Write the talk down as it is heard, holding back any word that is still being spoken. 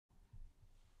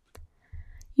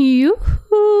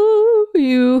Yoo-hoo,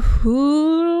 yoo-hoo.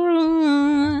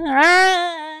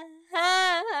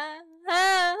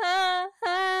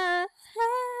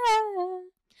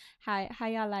 How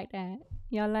y'all like that?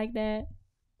 Y'all like that?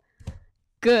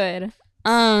 Good.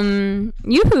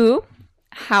 Yoo-hoo.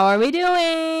 How are we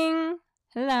doing?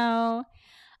 Hello.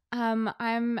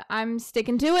 I'm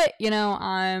sticking to it. You know,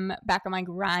 I'm back on my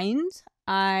grind.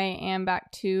 I am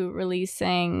back to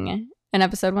releasing an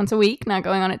episode once a week, not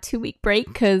going on a 2-week break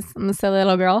because I'm a silly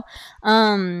little girl.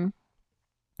 I'm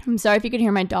sorry if you could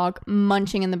hear my dog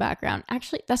munching in the background.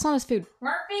 Actually, that's not his food.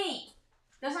 Murphy!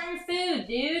 That's not your food,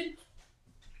 dude.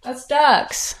 That's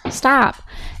ducks. Stop.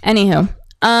 Anywho,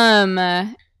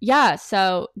 yeah,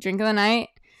 so drink of the night.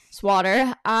 It's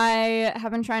water. I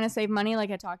have been trying to save money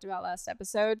like I talked about last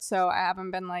episode, so I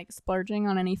haven't been like splurging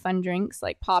on any fun drinks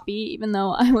like Poppy, even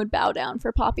though I would bow down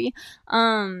for Poppy.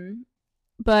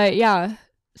 But yeah,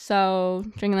 so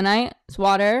drink of the night. It's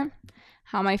water.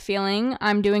 How am I feeling?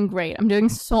 I'm doing great. I'm doing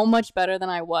so much better than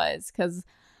I was because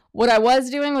what I was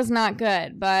doing was not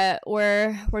good, but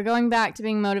we're going back to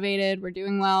being motivated. We're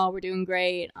doing well. We're doing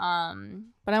great.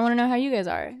 But I want to know how you guys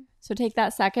are. So take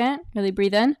that second. Really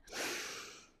breathe in.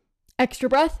 Extra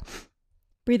breath.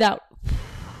 Breathe out.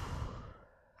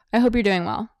 I hope you're doing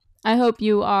well. I hope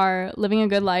you are living a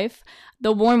good life.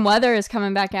 The warm weather is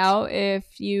coming back out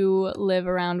if you live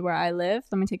around where I live.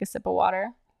 Let me take a sip of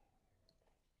water.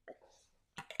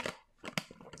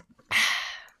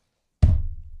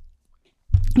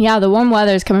 Yeah, the warm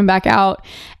weather is coming back out.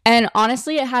 And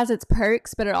honestly, it has its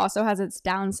perks, but it also has its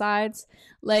downsides.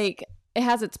 Like, it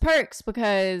has its perks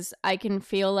because I can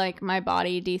feel like my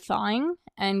body de-thawing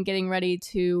and getting ready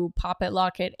to pop it,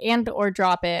 lock it, and or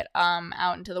drop it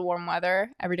out into the warm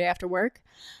weather every day after work.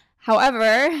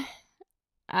 However,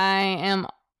 I am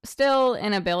still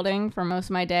in a building for most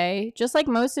of my day, just like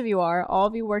most of you are, all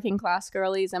of you working class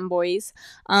girlies and boys.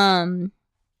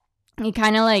 It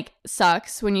kind of like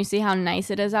sucks when you see how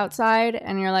nice it is outside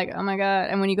and you're like, oh my God.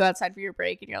 And when you go outside for your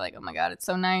break and you're like, oh my God, it's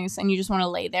so nice. And you just want to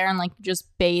lay there and like just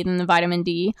bathe in the vitamin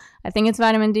D. I think it's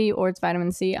vitamin D or it's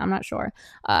vitamin C. I'm not sure.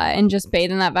 And just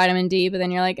bathe in that vitamin D. But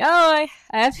then you're like, oh,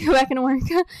 I have to go back into work.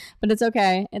 But it's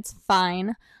okay. It's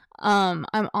fine.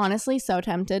 I'm honestly so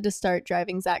tempted to start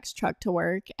driving Zach's truck to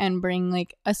work and bring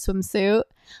like a swimsuit,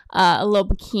 a little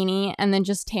bikini, and then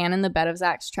just tan in the bed of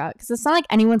Zach's truck. Because it's not like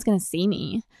anyone's going to see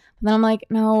me. But then I'm like,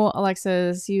 no,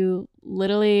 Alexis, you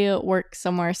literally work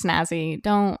somewhere snazzy.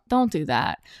 Don't do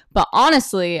that. But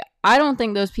honestly, I don't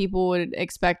think those people would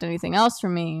expect anything else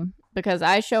from me because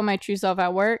I show my true self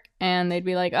at work and they'd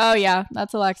be like, oh yeah,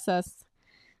 that's Alexis.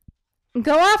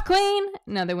 Go off, queen.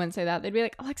 No, they wouldn't say that. They'd be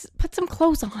like, Alexis, put some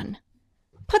clothes on.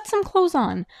 Put some clothes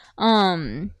on.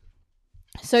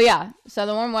 So yeah, so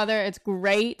the warm weather, it's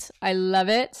great. I love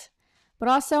it. But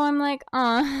also I'm like,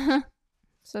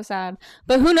 so sad.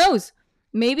 But who knows?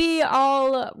 Maybe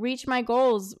I'll reach my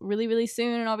goals really, really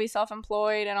soon and I'll be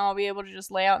self-employed and I'll be able to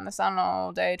just lay out in the sun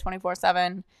all day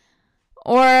 24/7.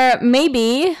 Or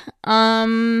maybe I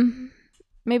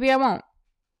won't.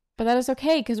 But that is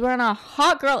okay because we're in a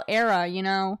hot girl era, you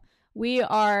know. We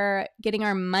are getting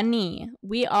our money.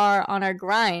 We are on our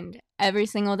grind every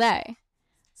single day.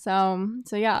 So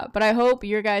yeah. But I hope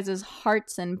your guys'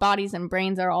 hearts and bodies and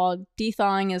brains are all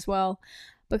de-thawing as well.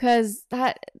 Because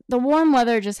the warm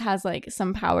weather just has like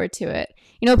some power to it.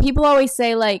 You know, people always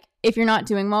say like, if you're not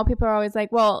doing well, people are always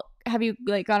like, well, have you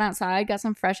like gone outside, got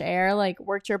some fresh air, like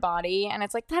worked your body? And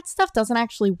it's like, that stuff doesn't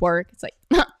actually work. It's like,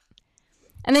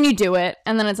 and then you do it.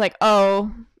 And then it's like,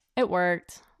 oh, it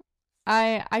worked.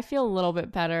 I feel a little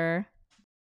bit better.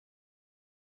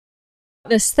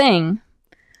 This thing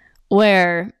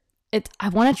where I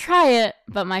want to try it,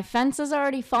 but my fence is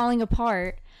already falling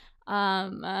apart.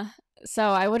 So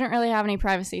I wouldn't really have any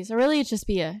privacy. So really it'd just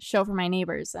be a show for my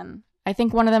neighbors. And I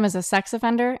think one of them is a sex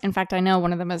offender. In fact, I know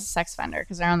one of them is a sex offender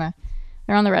because they're on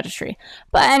the registry.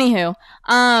 But anywho,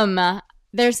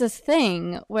 there's this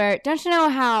thing where, don't you know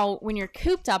how when you're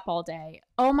cooped up all day,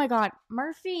 oh my God,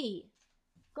 Murphy,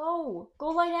 go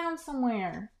lie down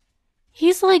somewhere.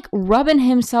 He's like rubbing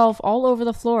himself all over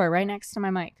the floor right next to my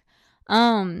mic.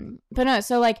 But no,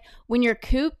 so like when you're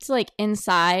cooped like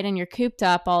inside and you're cooped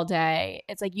up all day,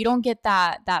 it's like you don't get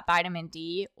that vitamin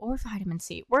D or vitamin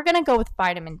C. We're going to go with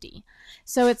vitamin D.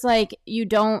 So it's like you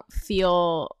don't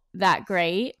feel that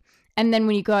great. And then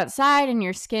when you go outside and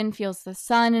your skin feels the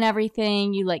sun and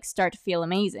everything, you like start to feel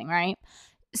amazing, right?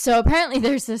 So apparently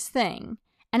there's this thing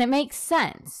and it makes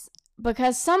sense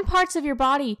because some parts of your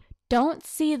body don't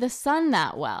see the sun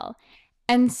that well.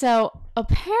 And so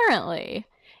apparently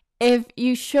if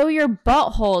you show your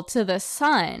butthole to the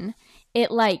sun,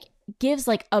 it like gives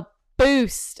like a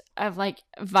boost of like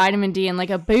vitamin D and like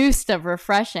a boost of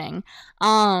refreshing.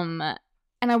 And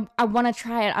I want to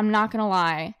try it. I'm not gonna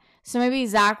lie. So maybe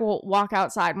Zach will walk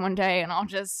outside one day and I'll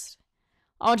just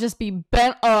be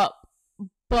bent up.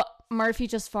 But Murphy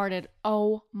just farted.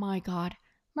 Oh my God.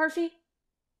 Murphy?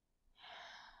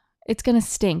 It's gonna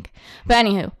stink. But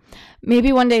anywho,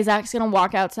 maybe one day Zach's gonna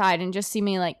walk outside and just see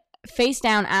me like face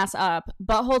down, ass up,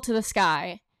 butthole to the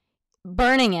sky,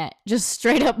 burning it, just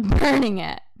straight up burning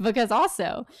it. Because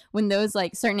also, when those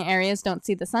like certain areas don't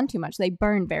see the sun too much, they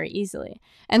burn very easily.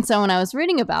 And so when I was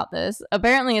reading about this,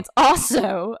 apparently it's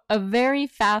also a very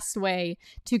fast way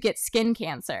to get skin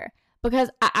cancer.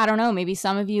 Because I don't know, maybe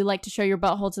some of you like to show your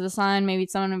butthole to the sun. Maybe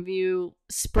some of you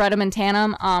spread them and tan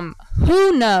them.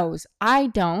 Who knows? I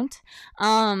don't. So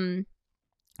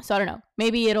I don't know.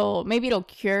 Maybe it'll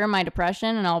cure my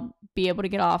depression and I'll be able to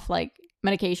get off like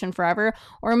medication forever.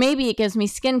 Or maybe it gives me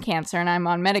skin cancer and I'm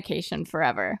on medication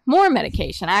forever. More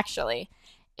medication, actually.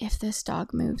 If this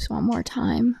dog moves one more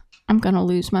time, I'm gonna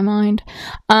lose my mind.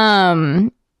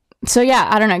 So yeah,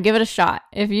 I don't know. Give it a shot.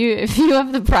 If you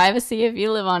have the privacy, if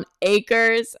you live on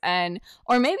acres,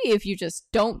 or maybe if you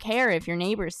just don't care if your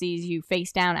neighbor sees you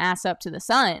face down, ass up to the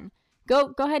sun,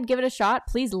 go ahead, give it a shot.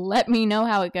 Please let me know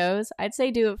how it goes. I'd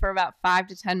say do it for about 5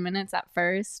 to 10 minutes at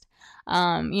first.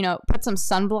 Put some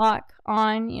sunblock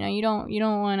on. You don't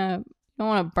want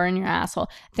to burn your asshole.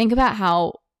 Think about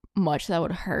how much that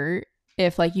would hurt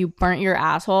if like you burnt your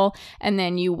asshole and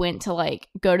then you went to like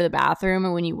go to the bathroom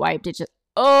and when you wiped it just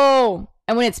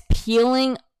and when it's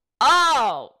peeling,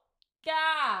 oh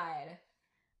God,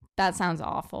 that sounds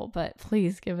awful, but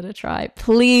please give it a try.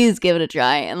 Please give it a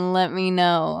try and let me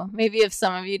know. Maybe if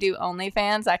some of you do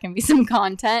OnlyFans, that can be some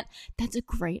content. That's a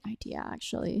great idea,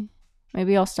 actually.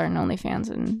 Maybe I'll start an OnlyFans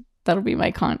and that'll be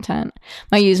my content.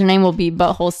 My username will be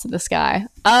buttholes to the sky.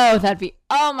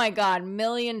 Oh my God, $1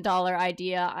 million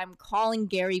idea. I'm calling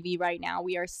Gary Vee right now.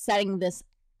 We are setting this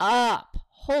up.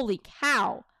 Holy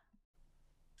cow.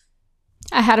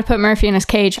 I had to put Murphy in his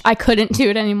cage. I couldn't do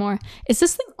it anymore. Is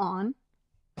this thing on?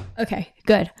 Okay,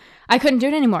 good. I couldn't do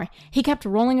it anymore. He kept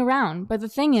rolling around. But the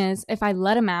thing is, if I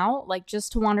let him out, like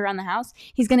just to wander around the house,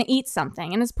 he's going to eat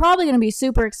something. And it's probably going to be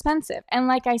super expensive. And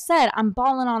like I said, I'm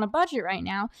balling on a budget right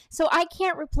now. So I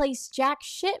can't replace jack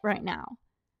shit right now.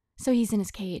 So he's in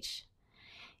his cage.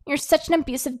 You're such an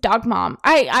abusive dog mom.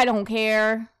 I don't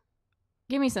care.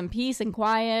 Give me some peace and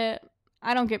quiet.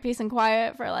 I don't get peace and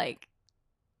quiet for like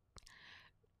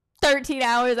 13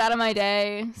 hours out of my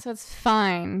day, so it's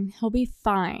fine. He'll be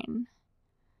fine.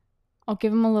 I'll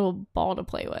give him a little ball to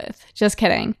play with. Just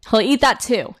kidding. He'll eat that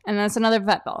too, and that's another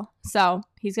vet bill. So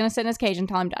he's gonna sit in his cage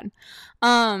until I'm done.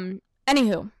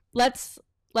 Anywho, let's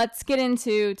get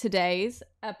into today's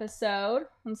episode.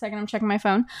 1 second, I'm checking my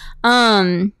phone.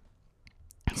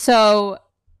 So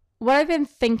what I've been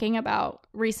thinking about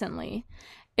recently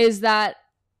is that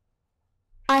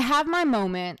I have my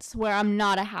moments where I'm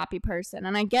not a happy person,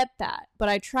 and I get that, but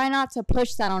I try not to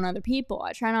push that on other people.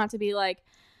 I try not to be like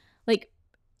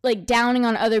downing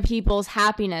on other people's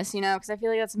happiness, because I feel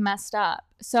like that's messed up.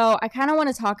 So I kind of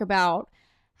want to talk about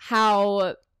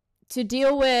how to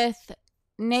deal with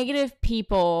negative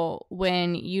people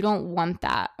when you don't want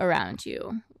that around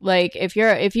you. Like if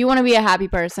you want to be a happy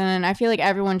person, and I feel like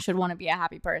everyone should want to be a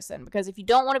happy person, because if you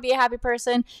don't want to be a happy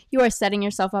person, you are setting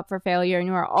yourself up for failure and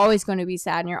you are always going to be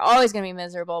sad and you're always going to be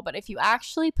miserable. But if you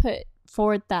actually put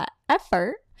forward that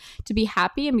effort to be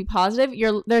happy and be positive,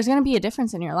 there's going to be a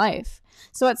difference in your life.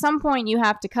 So at some point you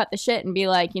have to cut the shit and be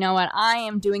like, you know what? I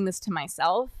am doing this to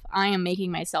myself. I am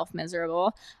making myself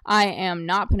miserable. I am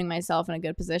not putting myself in a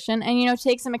good position, and,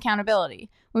 take some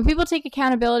accountability. When people take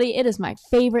accountability, it is my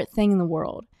favorite thing in the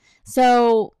world.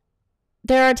 So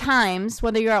there are times,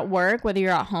 whether you're at work, whether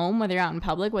you're at home, whether you're out in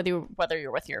public, whether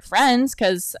you're with your friends,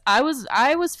 because I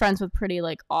was friends with pretty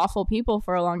like awful people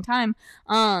for a long time.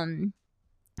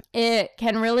 It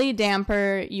can really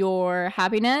damper your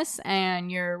happiness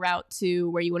and your route to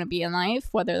where you want to be in life,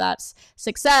 whether that's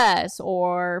success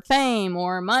or fame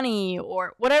or money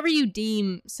or whatever you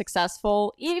deem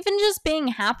successful, even just being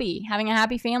happy, having a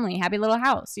happy family, happy little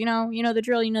house, you know the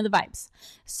drill, the vibes.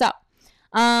 So,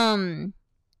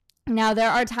 now there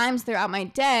are times throughout my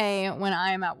day when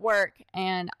I am at work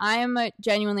and I am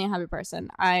genuinely a happy person.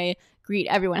 I greet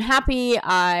everyone happy.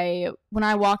 When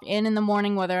I walk in the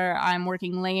morning, whether I'm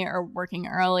working late or working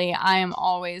early, I am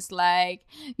always like,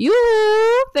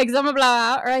 you big blah,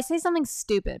 blah, or I say something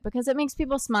stupid because it makes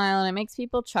people smile and it makes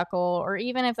people chuckle, or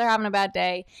even if they're having a bad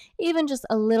day, even just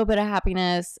a little bit of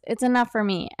happiness, it's enough for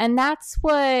me. And that's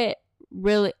what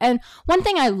really, and one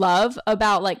thing I love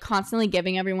about like constantly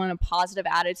giving everyone a positive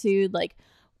attitude, like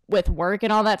with work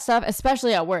and all that stuff,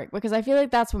 especially at work, because I feel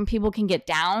like that's when people can get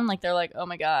down. Like, they're like, oh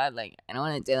my God, like, I don't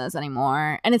want to do this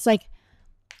anymore. And it's like,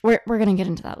 we're going to get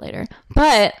into that later.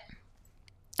 But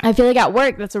I feel like at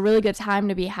work, that's a really good time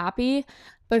to be happy,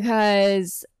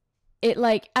 because it,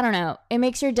 like, I don't know, it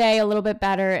makes your day a little bit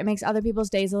better. It makes other people's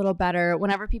days a little better.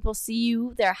 Whenever people see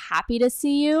you, they're happy to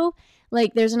see you.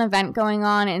 Like, there's an event going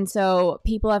on, and so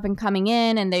people have been coming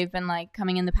in, and they've been, like,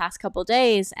 coming in the past couple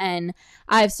days, and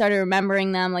I've started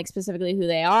remembering them, like, specifically who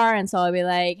they are, and so I'll be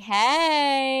like,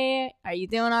 hey, are you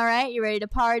doing all right? You ready to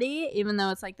party? Even though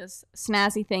it's, like, this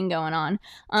snazzy thing going on.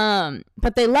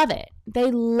 But they love it.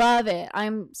 They love it.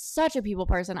 I'm such a people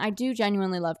person. I do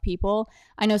genuinely love people.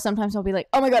 I know sometimes I'll be like,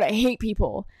 oh my God, I hate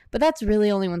people. But that's really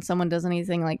only when someone does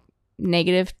anything, like,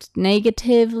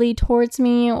 negatively towards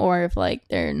me, or if, like,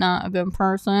 they're not a good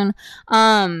person.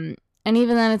 And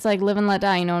even then, it's like live and let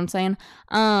die, you know what I'm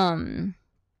saying?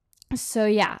 So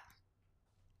yeah,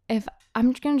 if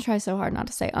I'm gonna try so hard not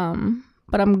to say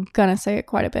but I'm gonna say it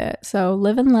quite a bit, so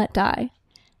live and let die.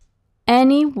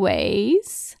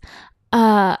 Anyways,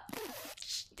 God,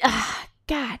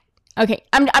 okay,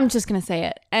 I'm just gonna say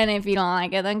it, and if you don't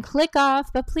like it, then click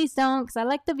off, but please don't, because I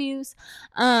like the views.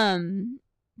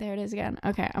 There it is again.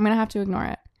 Okay, I'm going to have to ignore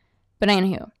it. But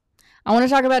anywho, I want to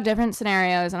talk about different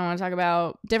scenarios, and I want to talk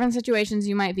about different situations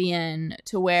you might be in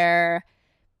to where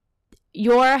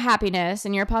your happily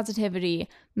and your positivity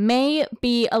may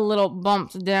be a little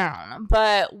bumped down,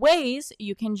 but ways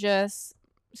you can just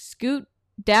scoot,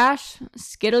 dash,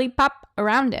 skiddly pop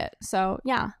around it. So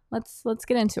yeah, let's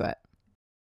get into it.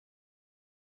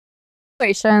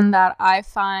 Situation that I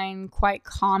find quite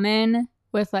common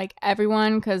with, like,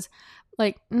 everyone, because,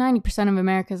 like, 90% of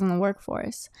America's in the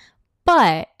workforce.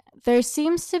 But there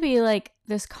seems to be, like,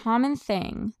 this common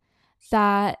thing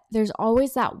that there's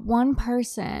always that one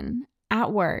person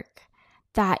at work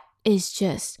that is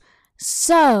just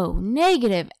so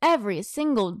negative every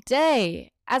single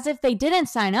day, as if they didn't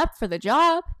sign up for the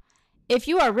job. If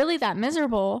you are really that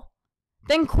miserable,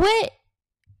 then quit.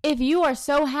 If you are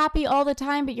so happy all the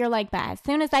time, but you're like, but as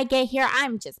soon as I get here,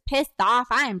 I'm just pissed off,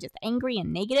 I am just angry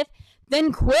and negative,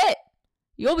 then quit.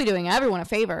 You'll be doing everyone a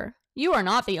favor. You are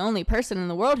not the only person in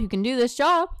the world who can do this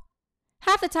job.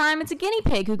 Half the time, it's a guinea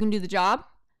pig who can do the job.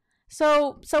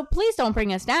 So please don't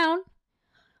bring us down.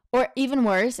 Or even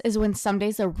worse is when some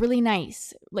days are really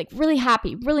nice, like really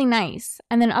happy, really nice.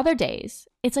 And then other days,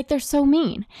 it's like they're so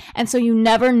mean. And so you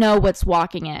never know what's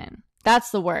walking in.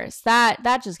 That's the worst.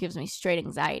 That just gives me straight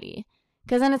anxiety.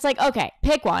 Because then it's like, okay,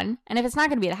 pick one. And if it's not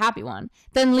going to be the happy one,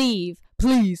 then leave,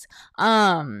 please.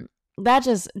 That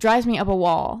just drives me up a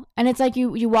wall. And it's like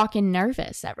you walk in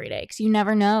nervous every day because you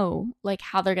never know, like,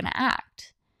 how they're going to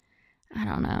act. I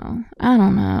don't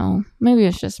know. Maybe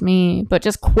it's just me, but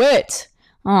just quit.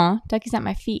 Aw, Ducky's at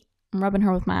my feet. I'm rubbing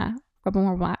her with my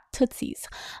tootsies.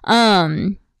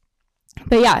 But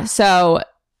yeah, so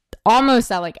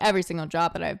almost at, like, every single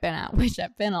job that I've been at, which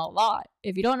I've been a lot.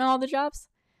 If you don't know all the jobs,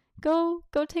 go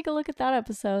take a look at that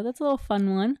episode. That's a little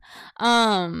fun one.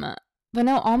 But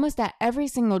no, almost at every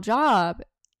single job,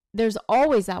 there's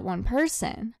always that one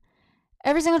person.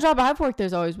 Every single job I've worked,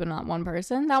 there's always been that one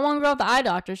person. That one girl at the eye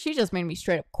doctor, she just made me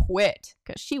straight up quit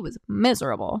because she was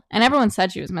miserable. And everyone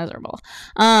said she was miserable.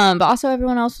 But also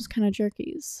everyone else was kind of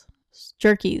jerkies.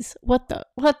 What the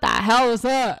hell was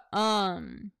that?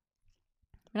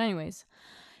 But anyways,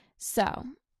 so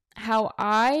how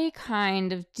I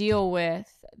kind of deal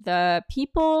with the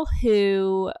people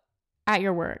who at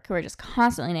your work who are just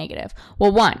constantly negative.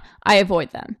 Well, one, I avoid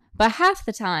them. But half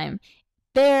the time,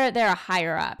 they're a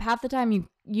higher up. Half the time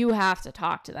you have to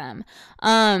talk to them.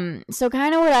 So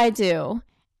kind of what I do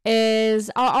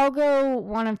is I'll go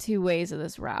one of two ways of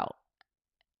this route.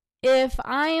 If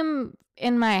I am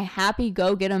in my happy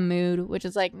go get 'em mood, which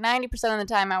is like 90% of the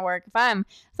time at work, if I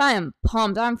am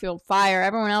pumped, I'm feel fire,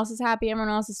 everyone else is happy,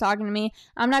 everyone else is talking to me,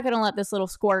 I'm not gonna let this little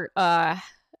squirt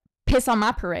piss on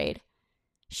my parade,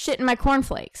 shit in my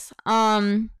cornflakes.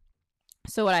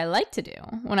 So what I like to do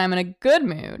when I'm in a good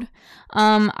mood,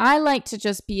 I like to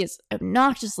just be as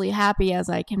obnoxiously happy as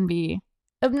I can be.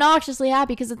 Obnoxiously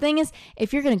happy, because the thing is,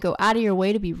 if you're going to go out of your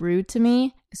way to be rude to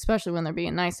me, especially when they're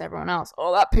being nice to everyone else,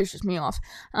 oh, that pisses me off.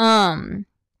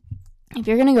 If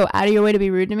you're going to go out of your way to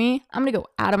be rude to me, I'm going to go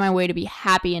out of my way to be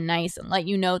happy and nice and let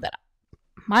you know that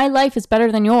my life is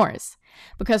better than yours.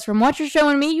 Because from what you're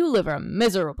showing me, you live a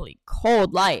miserably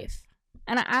cold life.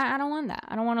 And I don't want that.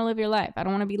 I don't want to live your life. I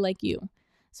don't want to be like you.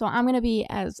 So I'm going to be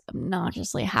as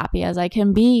obnoxiously happy as I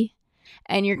can be.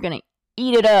 And you're going to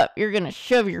eat it up. You're going to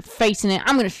shove your face in it.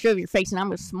 I'm going to shove your face in it. I'm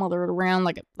going to smother it around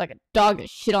like a dog that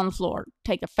shit on the floor.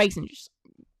 Take the face and just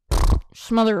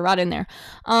smother it right in there.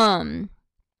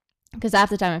 because half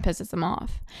the time it pisses them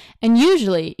off. And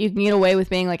usually you can get away with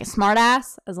being like a smart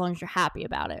ass as long as you're happy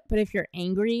about it. But if you're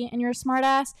angry and you're a smart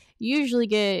ass, you usually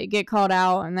get called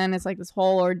out, and then it's like this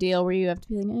whole ordeal where you have to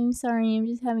be like, I'm sorry, I'm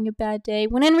just having a bad day.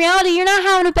 When in reality, you're not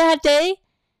having a bad day.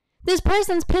 This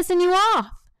person's pissing you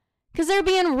off because they're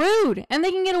being rude, and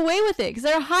they can get away with it because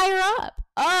they're higher up.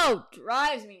 Oh,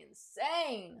 drives me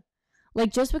insane.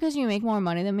 Like, just because you make more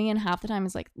money than me, and half the time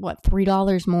it's like, what,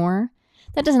 $3 more?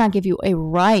 That does not give you a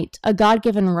right, a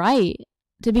God-given right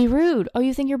to be rude. Oh,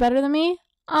 you think you're better than me?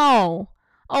 Oh,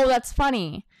 that's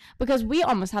funny. Because we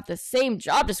almost have the same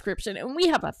job description and we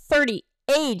have a 30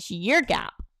 age year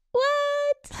gap.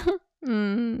 What?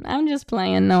 I'm just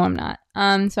playing. No, I'm not.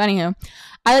 So anywho,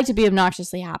 I like to be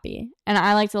obnoxiously happy, and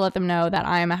I like to let them know that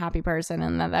I am a happy person,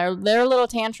 and that their little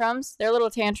tantrums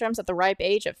at the ripe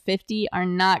age of 50 are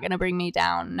not going to bring me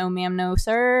down. No, ma'am, no,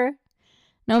 sir.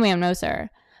 No, ma'am, no, sir.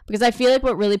 Because I feel like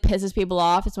what really pisses people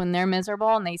off is when they're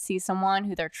miserable and they see someone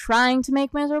who they're trying to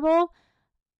make miserable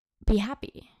be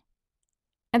happy.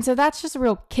 And so that's just a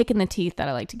real kick in the teeth that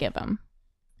I like to give them.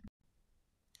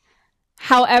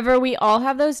 However, we all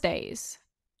have those days.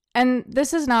 And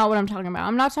this is not what I'm talking about.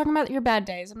 I'm not talking about your bad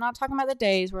days. I'm not talking about the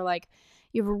days where, like,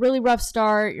 you have a really rough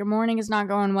start, your morning is not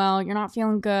going well, you're not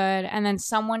feeling good, and then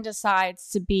someone decides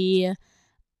to be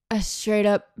a straight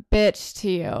up bitch to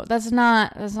you. That's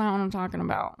not what I'm talking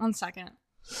about. 1 second.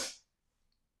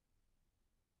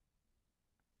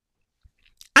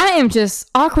 I am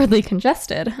just awkwardly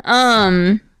congested.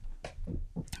 Yeah,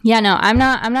 no, I'm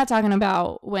not talking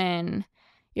about when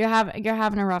you're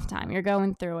having a rough time, you're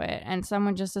going through it, and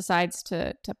someone just decides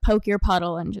to poke your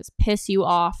puddle and just piss you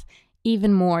off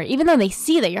even more, even though they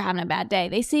see that you're having a bad day.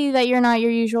 They see that you're not your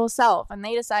usual self, and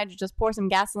they decide to just pour some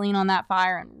gasoline on that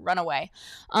fire and run away.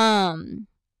 Now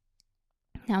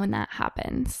when that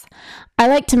happens, I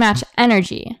like to match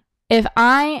energy. If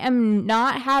I am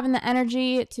not having the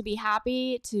energy to be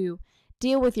happy, to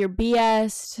deal with your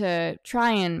BS, to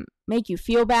try and make you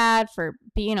feel bad for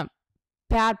being a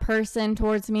bad person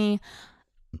towards me,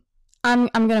 I'm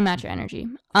gonna match your energy.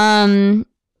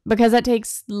 Because that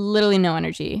takes literally no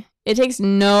energy. It takes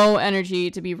no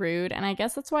energy to be rude, and I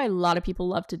guess that's why a lot of people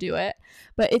love to do it.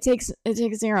 But it takes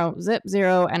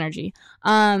zero energy.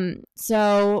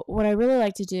 So what I really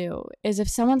like to do is, if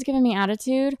someone's giving me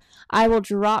attitude, I will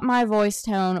drop my voice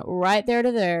tone right there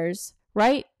to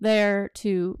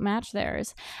match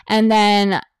theirs. And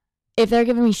then if they're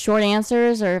giving me short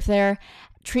answers, or if they're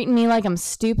treating me like I'm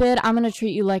stupid, I'm gonna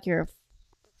treat you like you're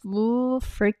a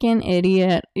freaking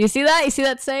idiot. You see that? You see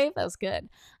that save? That was good.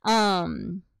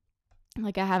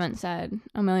 Like, I haven't said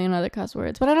a million other cuss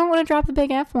words, but I don't want to drop the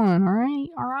big F one.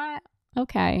 All right.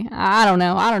 Okay. I don't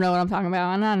know what I'm talking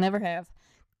about, and I never have.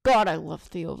 God, I love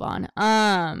Theo Von.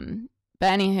 But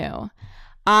anywho,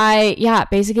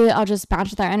 basically I'll just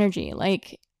match their energy.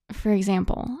 Like, for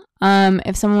example,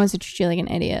 if someone wants to treat you like an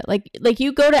idiot, like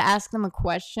you go to ask them a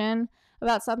question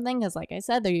about something, because like I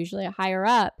said, they're usually a higher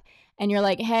up, and you're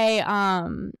like, hey,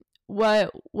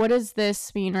 what does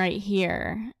this mean right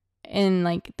here in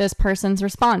like this person's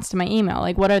response to my email?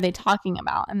 Like, what are they talking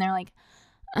about? And they're like,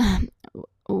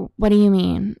 what do you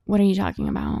mean? What are you talking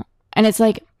about? And it's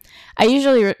like, I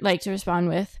usually like to respond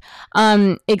with,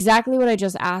 exactly what I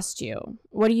just asked you.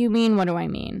 What do you mean? What do I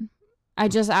mean? I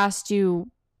just asked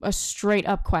you a straight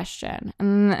up question.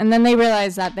 And then they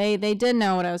realize that they did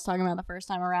know what I was talking about the first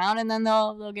time around, and then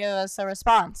they'll give us a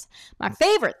response. My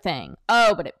favorite thing,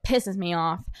 but it pisses me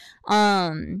off,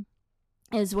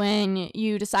 is when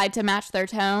you decide to match their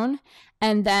tone,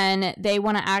 and then they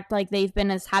want to act like they've been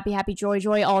as happy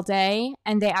joy all day,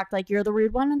 and they act like you're the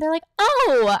rude one, and they're like,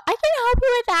 oh, I can help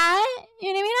you with that.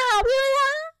 You need me to help you with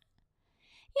that?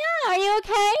 Yeah, are you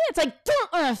okay? It's like,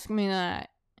 don't ask me that.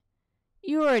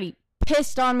 You already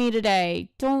pissed on me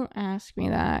today. Don't ask me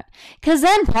that. Because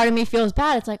then part of me feels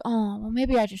bad. It's like, oh, well,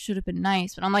 maybe I just should have been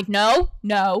nice. But I'm like, no,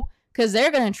 because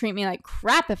they're going to treat me like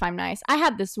crap if I'm nice. I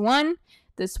had this one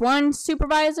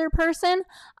supervisor person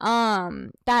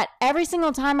that every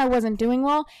single time I wasn't doing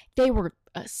well, they were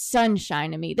a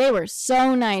sunshine to me. They were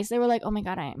so nice. They were like, oh my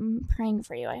God, I'm praying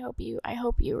for you. I hope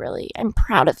you really, I'm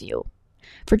proud of you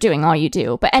for doing all you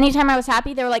do. But anytime I was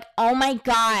happy, they were like, oh my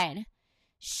God,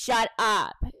 shut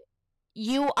up.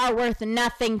 You are worth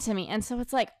nothing to me. And so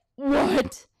it's like,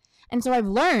 what? And so I've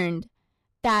learned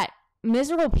that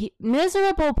miserable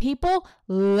people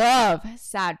love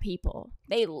sad people.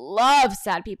 They love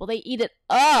sad people. They eat it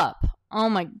up. Oh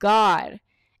my God.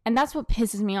 And that's what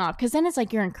pisses me off, because then it's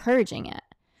like you're encouraging it.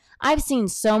 I've seen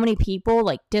so many people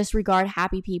like disregard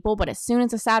happy people, but as soon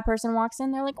as a sad person walks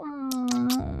in, they're like,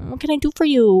 what can I do for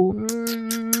you?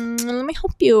 Let me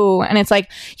help you. And it's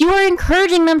like, you are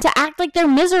encouraging them to act like they're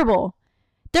miserable,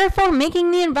 therefore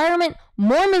making the environment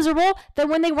more miserable than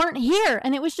when they weren't here.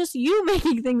 And it was just you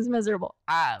making things miserable.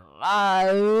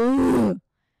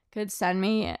 Could send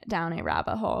me down a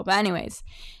rabbit hole. But anyways,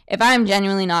 if I'm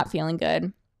genuinely not feeling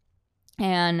good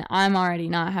and I'm already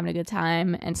not having a good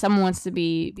time and someone wants to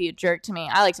be a jerk to me,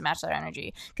 I like to match their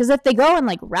energy. Because if they go and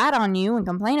like rat on you and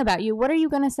complain about you, what are you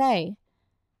going to say?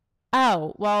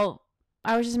 Oh, well,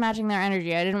 I was just matching their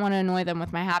energy. I didn't want to annoy them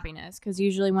with my happiness, because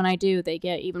usually when I do, they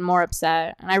get even more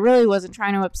upset. And I really wasn't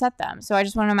trying to upset them. So I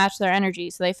just wanted to match their energy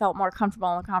so they felt more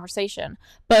comfortable in the conversation.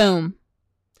 Boom.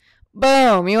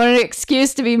 Boom. You wanted an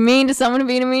excuse to be mean to someone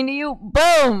being mean to you?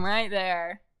 Boom. Right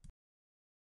there.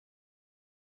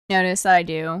 Notice that I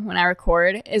do when I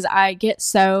record is I get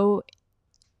so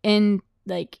intense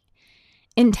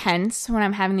when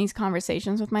I'm having these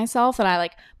conversations with myself that I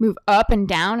like move up and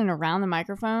down and around the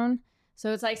microphone.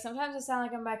 So it's like sometimes I sound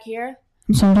like I'm back here,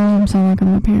 and sometimes I sound like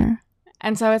I'm up here.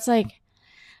 And so it's like,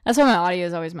 that's why my audio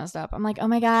is always messed up. I'm like, oh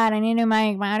my God, I need a new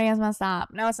mic. My audio is messed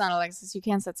up. No, it's not, Alexis. You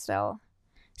can't sit still.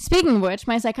 Speaking of which,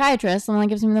 my psychiatrist, the one that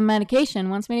gives me the medication,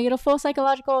 wants me to get a full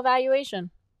psychological evaluation.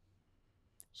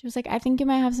 She was like, I think you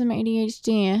might have some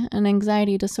ADHD and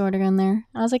anxiety disorder in there. And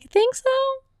I was like, think so?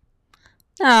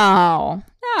 No,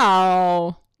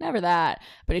 never that.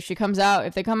 But if they come out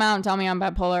and tell me I'm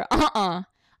bipolar,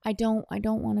 I don't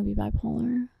want to be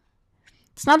bipolar.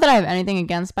 It's not that I have anything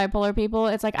against bipolar people.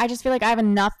 It's like, I just feel like I have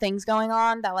enough things going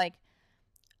on that like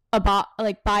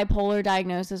bipolar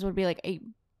diagnosis would be like a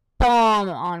bomb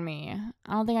on me.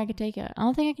 I don't think I could take it.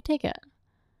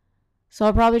 So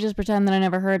I'll probably just pretend that I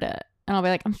never heard it. And I'll be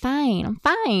like, I'm fine.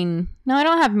 No, I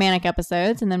don't have manic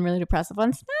episodes and then really depressive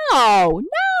ones. No,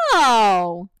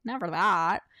 never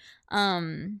that.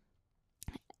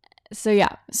 So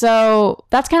yeah, so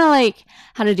that's kind of like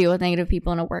how to deal with negative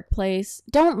people in a workplace.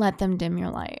 Don't let them dim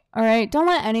your light. All right. Don't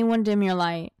let anyone dim your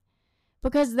light,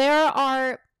 because there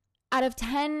are out of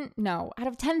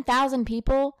 10,000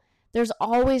 people, there's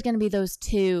always going to be those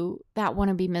 2 that want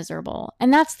to be miserable,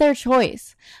 and that's their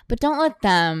choice. But don't let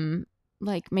them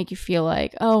like make you feel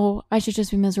like, oh, I should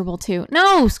just be miserable too.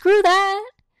 No, screw that,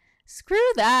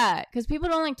 because people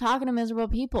don't like talking to miserable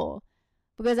people.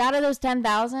 Because out of those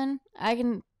 10,000, I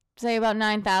can say about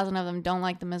 9,000 of them don't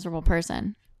like the miserable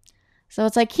person. So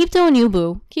it's like, keep doing you,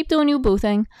 boo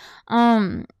thing.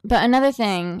 But another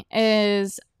thing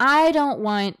is, I don't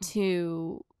want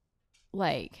to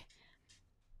like,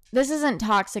 this isn't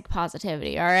toxic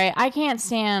positivity, all right? I can't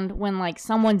stand when like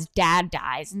someone's dad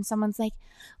dies and someone's like,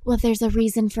 well, there's a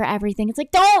reason for everything. It's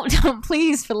like, don't,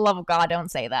 please, for the love of God,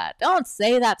 don't say that. Don't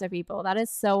say that to people. That is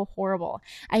so horrible.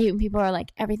 I hate when people are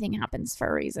like, everything happens for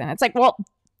a reason. It's like, well,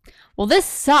 this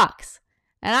sucks.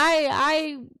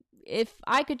 And if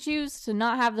I could choose to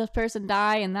not have this person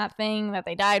die and that thing that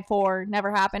they died for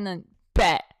never happened, then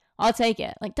bet I'll take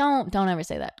it. Like, don't ever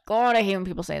say that. God, I hate when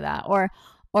people say that. Or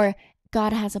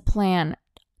God has a plan.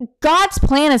 God's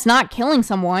plan is not killing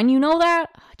someone. You know that?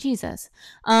 Oh, Jesus.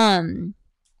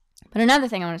 But another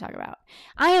thing I want to talk about.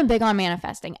 I am big on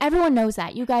manifesting. Everyone knows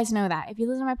that. You guys know that. If you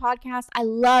listen to my podcast, I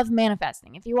love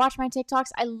manifesting. If you watch my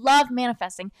TikToks, I love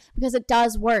manifesting because it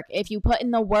does work. If you put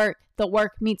in the work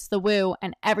meets the woo,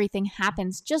 and everything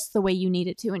happens just the way you need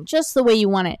it to and just the way you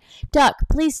want it. Duck,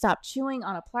 please stop chewing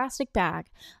on a plastic bag.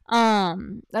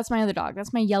 That's my other dog.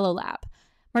 That's my yellow lab.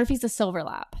 Murphy's a silver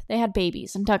lab. They had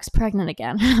babies, and Duck's pregnant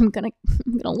again. I'm gonna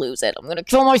lose it. I'm gonna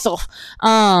kill myself. But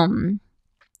I'm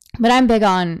big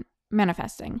on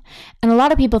manifesting, and a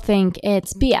lot of people think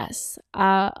it's BS.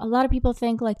 A lot of people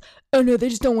think like, oh no, they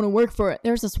just don't want to work for it.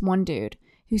 There's this one dude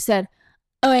who said,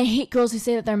 oh, I hate girls who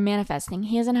say that they're manifesting.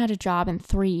 He hasn't had a job in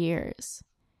 3 years.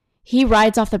 He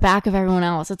rides off the back of everyone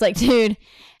else. It's like, dude,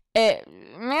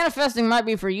 manifesting might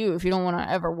be for you if you don't want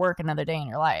to ever work another day in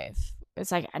your life.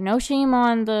 It's like, no shame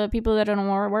on the people that don't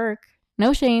want to work.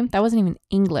 No shame. That wasn't even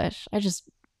English. I just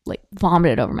like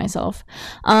vomited over myself.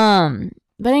 But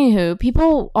anywho,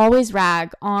 people always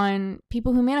rag on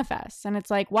people who manifest. And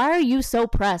it's like, why are you so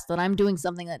pressed that I'm doing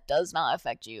something that does not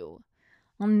affect you?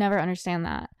 I'll never understand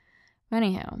that. But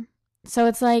anyhow, so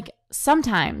it's like,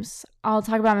 sometimes I'll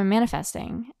talk about my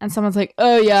manifesting and someone's like,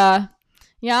 oh yeah,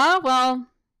 well,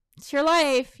 it's your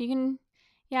life. You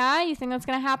think that's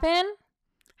going to happen?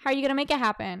 How are you going to make it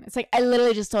happen? It's like, I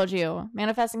literally just told you,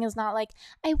 manifesting is not like,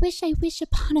 I wish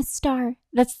upon a star.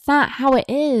 That's not how it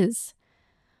is.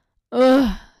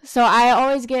 Ugh. So I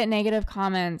always get negative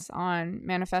comments on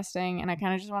manifesting, and I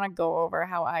kind of just want to go over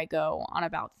how I go on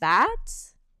about that.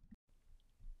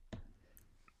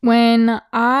 When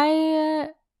I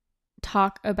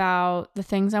talk about the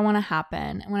things I want to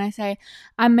happen. And when I say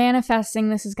I'm manifesting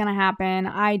this is going to happen,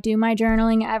 I do my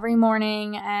journaling every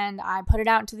morning and I put it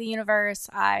out into the universe.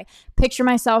 I picture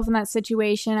myself in that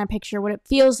situation. I picture what it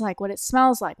feels like, what it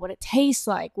smells like, what it tastes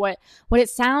like, what it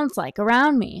sounds like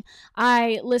around me.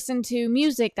 I listen to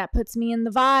music that puts me in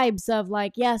the vibes of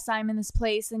like, yes, I'm in this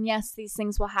place and yes, these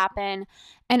things will happen.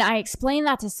 And I explain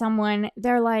that to someone.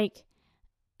 They're like,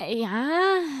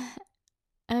 yeah,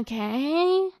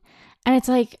 okay. And it's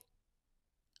like,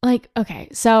 okay,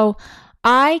 so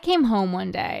I came home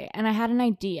one day and I had an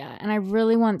idea and I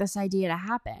really want this idea to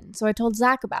happen. So I told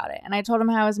Zach about it and I told him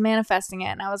how I was manifesting it.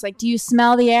 And I was like, do you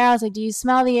smell the air? I was like, do you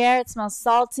smell the air? It smells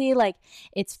salty. Like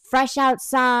it's fresh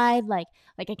outside. Like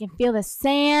I can feel the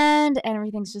sand and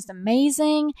everything's just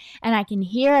amazing. And I can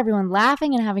hear everyone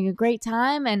laughing and having a great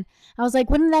time. And I was like,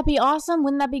 wouldn't that be awesome?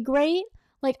 Wouldn't that be great?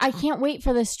 Like, I can't wait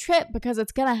for this trip because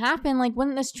it's going to happen. Like,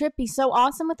 wouldn't this trip be so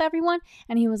awesome with everyone?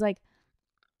 And he was like,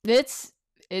 it's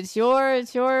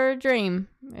your dream.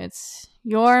 It's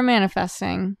your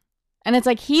manifesting. And it's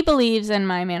like, he believes in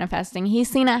my manifesting.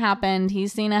 He's seen it happen.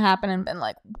 He's seen it happen and been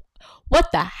like,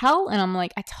 what the hell? And I'm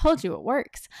like, I told you it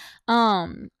works.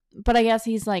 But I guess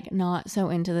he's like not so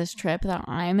into this trip that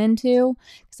I'm into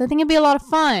because I think it'd be a lot of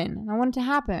fun. I want it to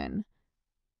happen.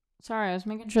 Sorry, I was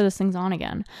making sure this thing's on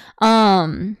again.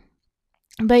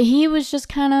 But he was just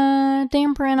kind of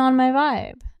dampering on my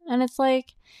vibe. And it's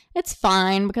like, it's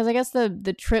fine because I guess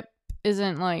the trip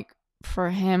isn't like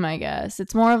for him, I guess.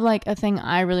 It's more of like a thing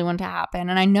I really want to happen.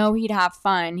 And I know he'd have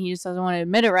fun. He just doesn't want to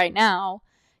admit it right now.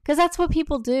 Because that's what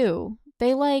people do.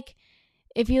 They like,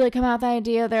 if you like come out with the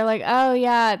idea, they're like, oh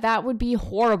yeah, that would be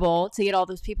horrible to get all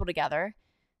those people together.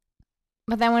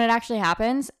 But then when it actually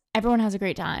happens, everyone has a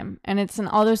great time. And it's in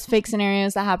all those fake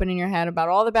scenarios that happen in your head about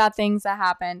all the bad things that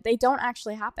happen. They don't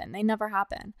actually happen. They never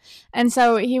happen. And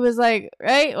so he was like,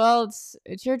 right, well,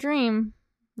 it's your dream.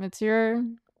 It's your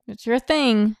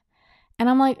thing. And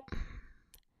I'm like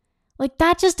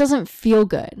that just doesn't feel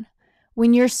good.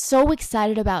 When you're so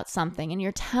excited about something and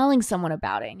you're telling someone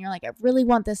about it and you're like, I really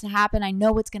want this to happen. I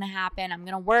know it's going to happen. I'm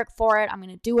going to work for it. I'm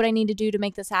going to do what I need to do to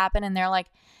make this happen. And they're like,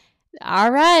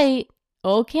 all right,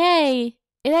 okay.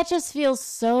 That just feels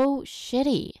so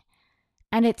shitty.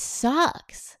 And it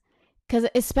sucks. Because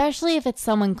especially if it's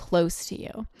someone close to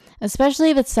you, especially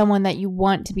if it's someone that you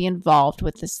want to be involved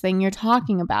with this thing you're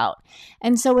talking about.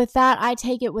 And so with that, I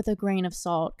take it with a grain of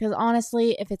salt. Because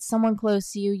honestly, if it's someone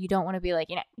close to you, you don't want to be like,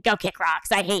 go kick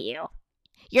rocks. I hate you.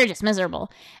 You're just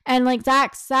miserable. And like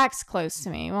Zach's close to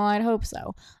me. Well, I'd hope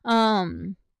so.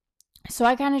 So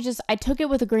I kind of I took it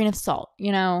with a grain of salt,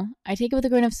 I take it with a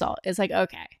grain of salt. It's like,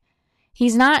 okay.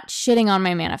 He's not shitting on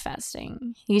my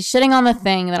manifesting. He's shitting on the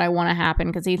thing that I want to happen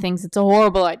because he thinks it's a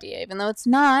horrible idea, even though it's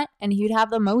not, and he'd have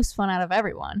the most fun out of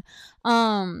everyone.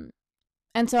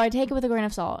 And so I take it with a grain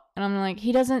of salt, and I'm like,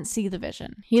 he doesn't see the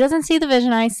vision. He doesn't see the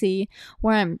vision I see,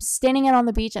 where I'm standing out on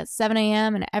the beach at 7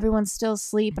 a.m. and everyone's still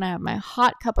asleep, and I have my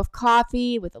hot cup of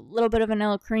coffee with a little bit of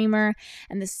vanilla creamer,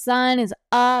 and the sun is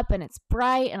up, and it's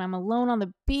bright, and I'm alone on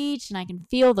the beach, and I can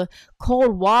feel the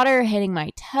cold water hitting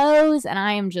my toes, and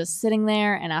I am just sitting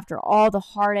there, and after all the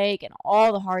heartache and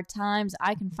all the hard times,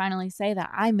 I can finally say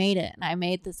that I made it, and I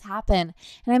made this happen,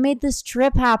 and I made this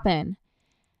trip happen.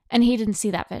 And he didn't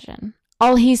see that vision.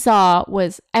 All he saw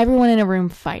was everyone in a room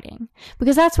fighting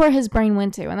because that's where his brain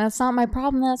went to. And that's not my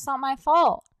problem. That's not my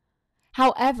fault.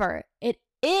 However, it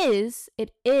is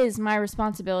my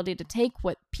responsibility to take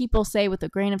what people say with a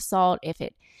grain of salt if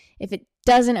it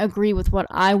doesn't agree with what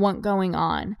I want going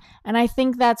on. And I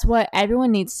think that's what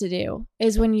everyone needs to do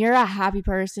is when you're a happy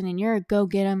person and you're a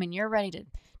go-get-em and you're ready to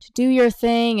do your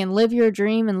thing and live your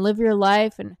dream and live your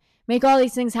life and make all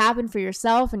these things happen for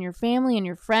yourself and your family and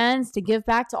your friends to give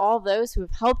back to all those who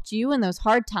have helped you in those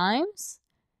hard times,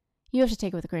 you have to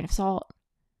take it with a grain of salt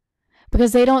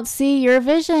because they don't see your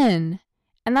vision.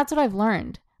 And that's what I've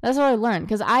learned. That's what I learned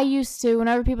because I used to,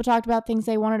 whenever people talked about things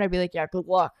they wanted, I'd be like, yeah, good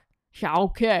luck. Yeah,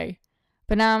 okay.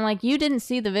 But now I'm like, you didn't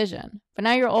see the vision. But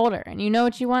now you're older and you know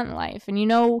what you want in life and you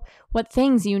know what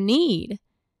things you need.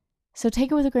 So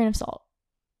take it with a grain of salt.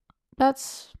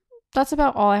 That's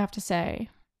about all I have to say.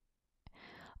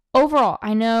 Overall,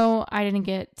 I know I didn't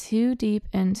get too deep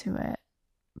into it,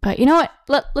 but you know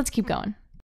what? Let's keep going.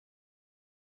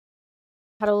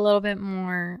 Had a little bit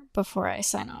more before I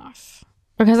sign off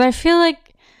because I feel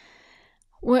like,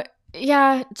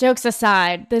 jokes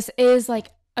aside, this is like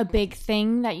a big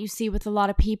thing that you see with a lot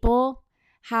of people.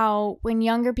 How when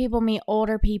younger people meet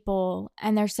older people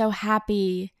and they're so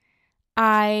happy,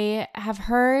 I have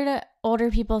heard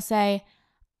older people say,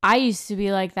 "I used to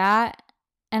be like that."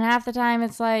 And half the time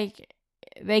it's like,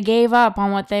 they gave up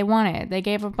on what they wanted. They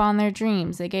gave up on their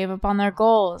dreams. They gave up on their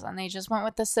goals, and they just went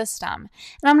with the system.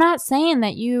 And I'm not saying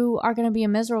that you are going to be a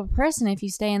miserable person if you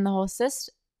stay in the whole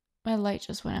system. My light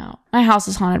just went out. My house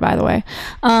is haunted, by the way.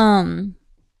 I'm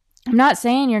not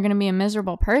saying you're going to be a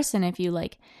miserable person if you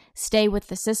like stay with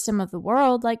the system of the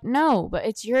world. Like, no, but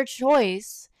it's your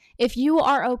choice. If you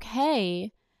are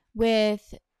okay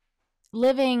with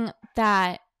living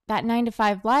that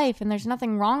 9-to-5 life, and there's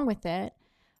nothing wrong with it,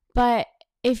 but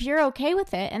if you're okay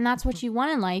with it and that's what you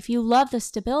want in life, you love the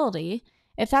stability,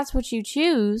 if that's what you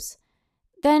choose,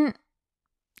 then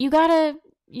you gotta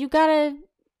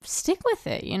stick with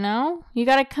it, you know? You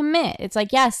gotta commit. It's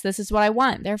like, yes, this is what I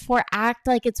want. Therefore, act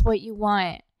like it's what you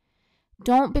want.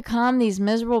 Don't become these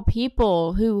miserable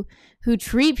people who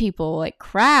treat people like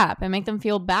crap and make them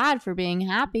feel bad for being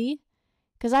happy.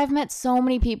 Because I've met so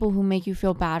many people who make you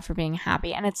feel bad for being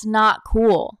happy, and it's not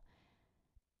cool.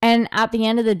 And at the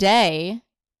end of the day,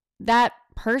 that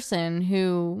person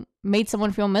who made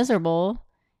someone feel miserable,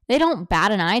 they don't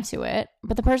bat an eye to it.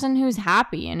 But the person who's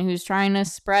happy and who's trying to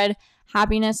spread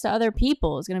happiness to other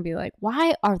people is going to be like,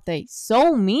 why are they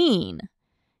so mean?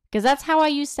 Because that's how I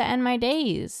used to end my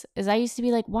days. Is I used to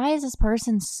be like, why is this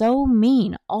person so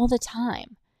mean all the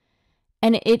time?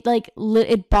 And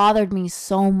it bothered me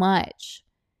so much.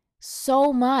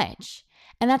 So much.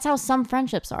 And that's how some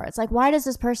friendships are. It's like, why does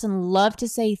this person love to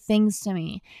say things to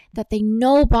me that they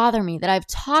know bother me, that I've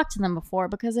talked to them before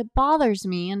because it bothers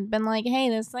me and been like, hey,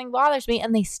 this thing bothers me,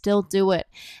 and they still do it.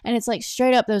 And it's like,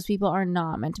 straight up, those people are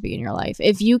not meant to be in your life.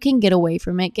 If you can get away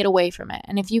from it, get away from it.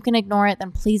 And if you can ignore it, then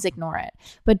please ignore it.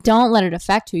 But don't let it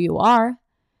affect who you are.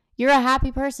 You're a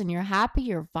happy person. You're happy.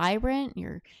 You're vibrant.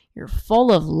 You're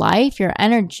full of life. You're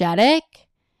energetic.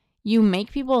 You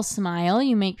make people smile.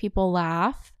 You make people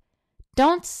laugh.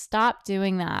 Don't stop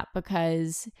doing that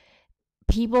because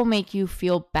people make you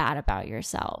feel bad about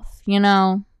yourself, you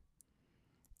know?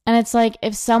 And it's like,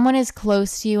 if someone is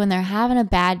close to you and they're having a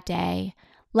bad day,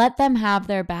 let them have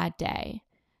their bad day.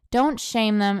 Don't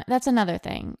shame them. That's another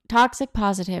thing. Toxic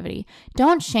positivity.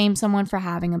 Don't shame someone for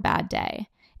having a bad day.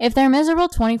 If they're miserable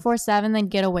 24/7, then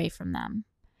get away from them.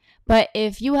 But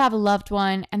if you have a loved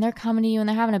one and they're coming to you and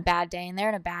they're having a bad day and they're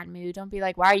in a bad mood, don't be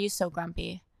like, why are you so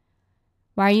grumpy?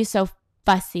 Why are you so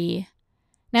fussy?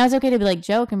 Now it's okay to be like,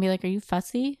 joke and be like, are you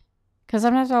fussy? Because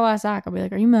sometimes I'll ask Zach, I'll be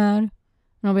like, are you mad? And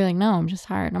I'll be like, no, I'm just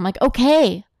tired. And I'm like,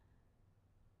 okay.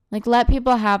 Like, let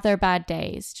people have their bad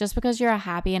days. Just because you're a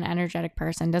happy and energetic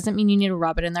person doesn't mean you need to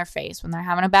rub it in their face when they're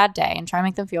having a bad day and try to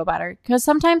make them feel better. Because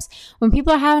sometimes when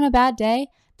people are having a bad day,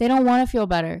 they don't want to feel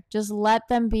better. Just let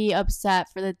them be upset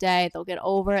for the day. They'll get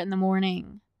over it in the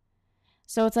morning.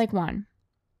 So it's like, one,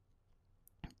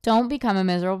 don't become a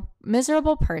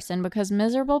miserable person because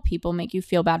miserable people make you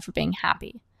feel bad for being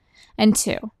happy. And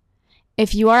two,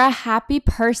 if you are a happy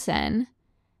person,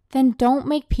 then don't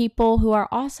make people who are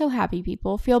also happy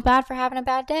people feel bad for having a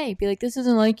bad day. Be like, this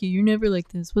isn't like you. You're never like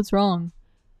this. What's wrong?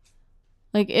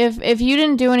 Like, if you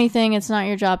didn't do anything, it's not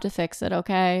your job to fix it,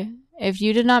 okay? If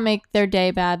you did not make their day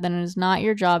bad, then it is not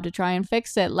your job to try and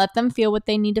fix it. Let them feel what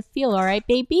they need to feel, all right,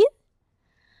 baby?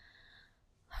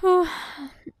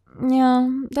 Yeah,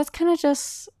 that's kind of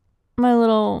just my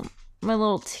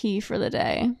little tea for the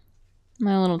day.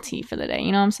 My little tea for the day,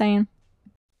 you know what I'm saying?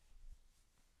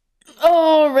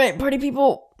 All right, party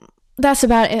people. That's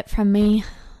about it from me.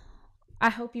 I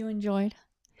hope you enjoyed.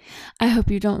 I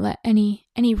hope you don't let any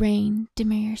rain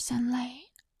dim your sunlight.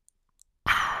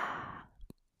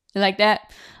 You like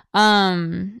that?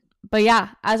 But yeah,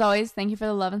 as always, thank you for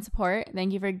the love and support.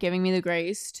 Thank you for giving me the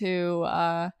grace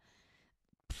to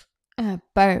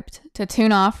to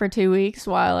tune off for 2 weeks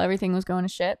while everything was going to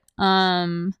shit.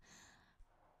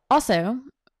 Also,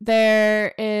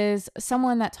 there is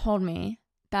someone that told me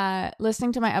that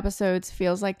listening to my episodes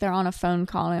feels like they're on a phone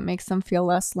call and it makes them feel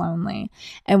less lonely.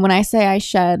 And when I say I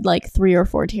shed like 3 or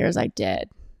 4 tears, I did.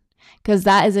 Because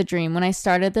that is a dream. When I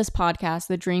started this podcast,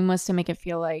 the dream was to make it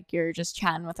feel like you're just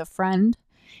chatting with a friend.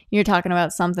 You're talking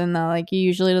about something that like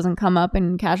usually doesn't come up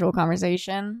in casual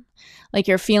conversation. Like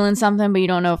you're feeling something, but you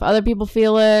don't know if other people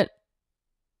feel it.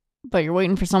 But you're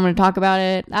waiting for someone to talk about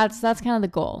it. That's kind of the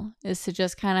goal, is to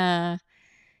just kind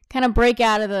of break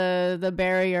out of the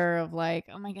barrier of like,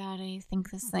 oh my God, I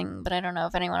think this thing, but I don't know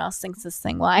if anyone else thinks this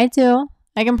thing. Well, I do.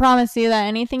 I can promise you that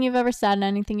anything you've ever said and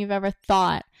anything you've ever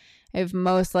thought, I've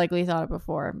most likely thought it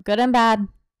before. Good and bad.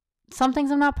 Some things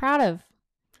I'm not proud of.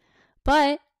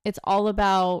 But it's all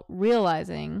about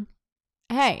realizing,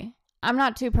 hey, I'm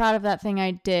not too proud of that thing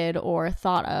I did or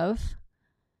thought of.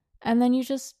 And then you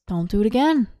just don't do it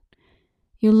again.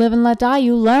 You live and let die.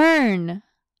 You learn.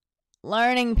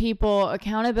 Learning, people.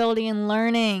 Accountability and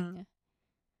learning.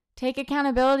 Take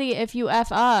accountability if you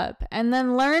F up and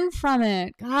then learn from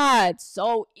it. God,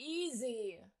 so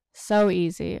easy. So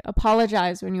easy.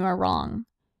 Apologize when you are wrong.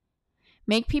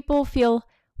 Make people feel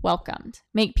welcomed.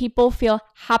 Make people feel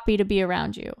happy to be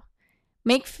around you.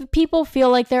 Make people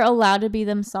feel like they're allowed to be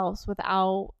themselves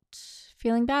without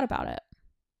feeling bad about it.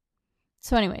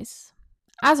 So anyways,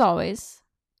 as always,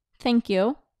 thank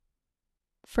you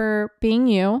for being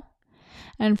you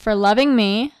and for loving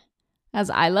me as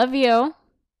I love you.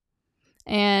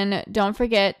 And don't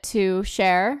forget to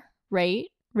share, rate,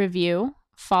 review,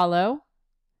 follow.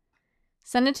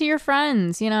 Send it to your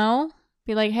friends,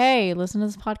 Be like, hey, listen to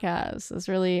this podcast. This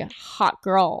really hot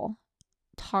girl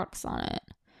talks on it.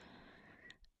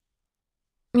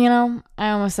 I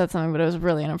almost said something, but it was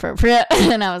really inappropriate.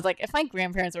 And I was like, if my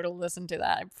grandparents were to listen to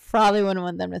that, I probably wouldn't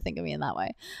want them to think of me in that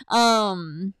way.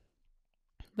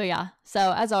 But yeah,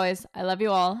 so as always, I love you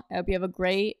all. I hope you have a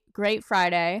great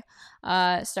Friday.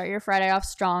 Start your Friday off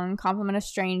strong. Compliment a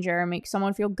stranger. Make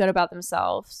someone feel good about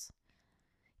themselves.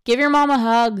 Give your mom a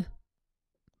hug.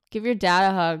 Give your dad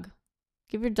a hug.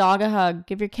 Give your dog a hug.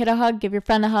 Give your kid a hug. Give your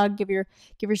friend a hug. Give your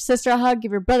sister a hug.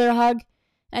 Give your brother a hug.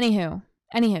 Anywho,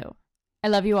 I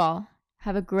love you all.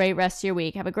 Have a great rest of your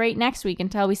week. Have a great next week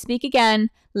until we speak again.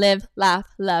 Live,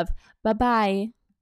 laugh, love. Bye-bye.